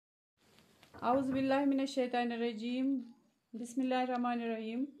Auzubillahiminash-shaytanir-rajim.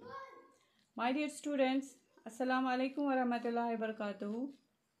 Bismillahir-rahmanir-rahim. My dear students, Assalamu alaikum wa rahmatullahi wa barakatuhu.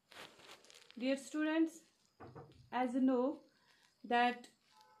 Dear students, as you know that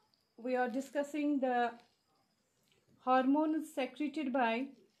we are discussing the hormones secreted by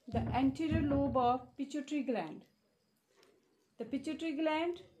the anterior lobe of pituitary gland. The pituitary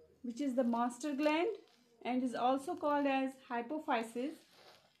gland, which is the master gland and is also called as hypophysis,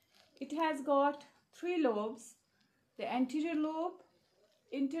 it has got three lobes: the anterior lobe,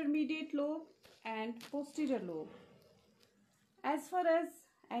 intermediate lobe and posterior lobe. As far as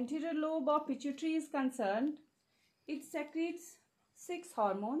anterior lobe of pituitary is concerned, it secretes 6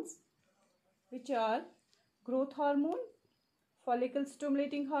 hormones, which are growth hormone, follicle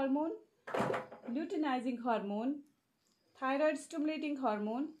stimulating hormone, luteinizing hormone, thyroid stimulating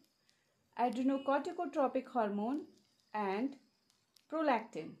hormone, adrenocorticotropic hormone and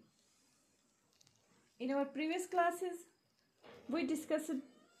prolactin. In our previous classes, we discussed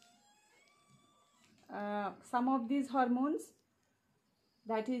some of these hormones,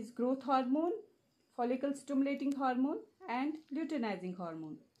 that is growth hormone, follicle stimulating hormone and luteinizing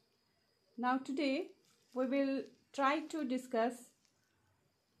hormone. Now today we will try to discuss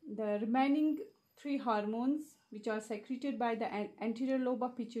the remaining 3 hormones which are secreted by the anterior lobe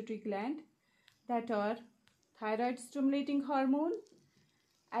of pituitary gland, that are thyroid stimulating hormone,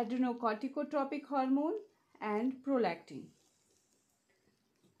 adrenocorticotropic hormone and prolactin.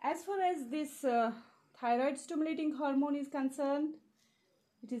 As far as this thyroid stimulating hormone is concerned,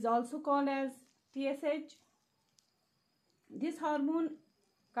 it is also called as TSH. This hormone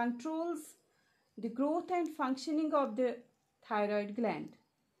controls the growth and functioning of the thyroid gland.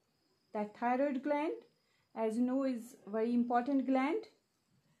 That thyroid gland, as you know, is a very important gland.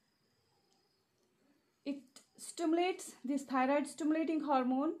 It stimulates, this thyroid stimulating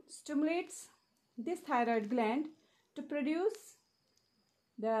hormone stimulates this thyroid gland to produce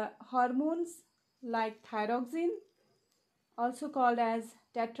the hormones like thyroxine, also called as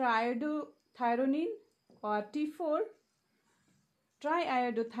tetraiodothyronine or T4,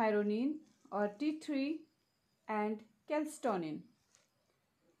 triiodothyronine or T3 and calcitonin.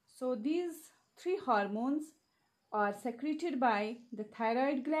 So these 3 hormones are secreted by the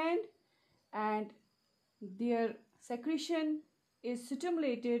thyroid gland and their secretion is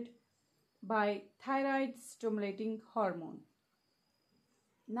stimulated by thyroid stimulating hormone.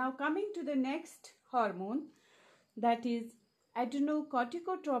 Now coming to the next hormone, that is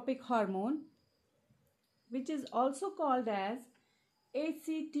adrenocorticotropic hormone, which is also called as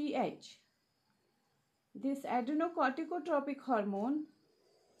ACTH. This adrenocorticotropic hormone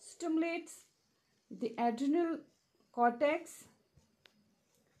stimulates the adrenal cortex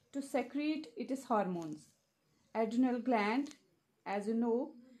to secrete its hormones. Adrenal gland, as you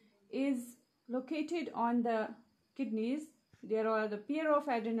know, is located on the kidneys. There are the pair of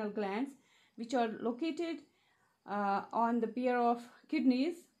adrenal glands which are located on the pair of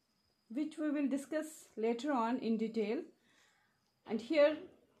kidneys, which we will discuss later on in detail. And here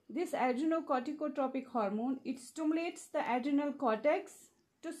this adrenocorticotropic hormone, it stimulates the adrenal cortex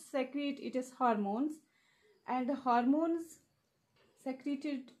to secrete its hormones, and the hormones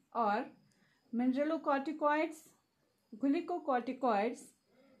secreted are mineralocorticoids, glucocorticoids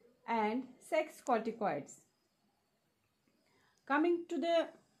and sex corticoids. Coming to the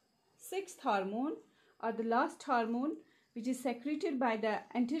 6th hormone or the last hormone, which is secreted by the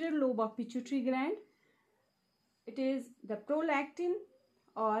anterior lobe of pituitary gland, it is the prolactin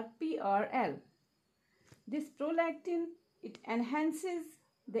or PRL. This prolactin, it enhances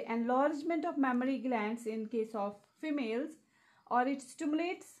the enlargement of mammary glands in case of females, or it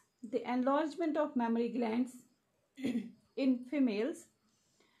stimulates the enlargement of mammary glands in females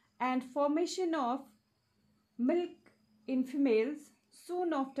and formation of milk in females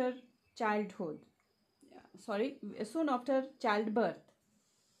soon after childbirth.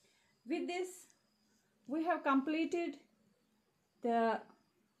 With this, we have completed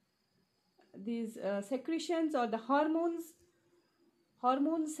these secretions or the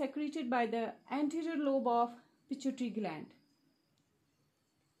hormones secreted by the anterior lobe of pituitary gland.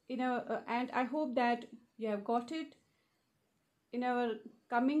 And I hope that you have got it. In our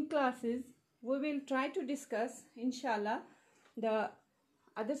coming classes, we will try to discuss, inshallah, the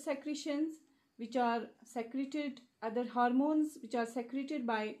other secretions which are secreted, other hormones which are secreted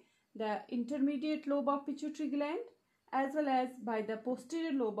by the intermediate lobe of pituitary gland as well as by the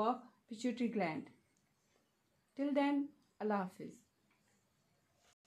posterior lobe of pituitary gland. Till then, Allah Hafiz.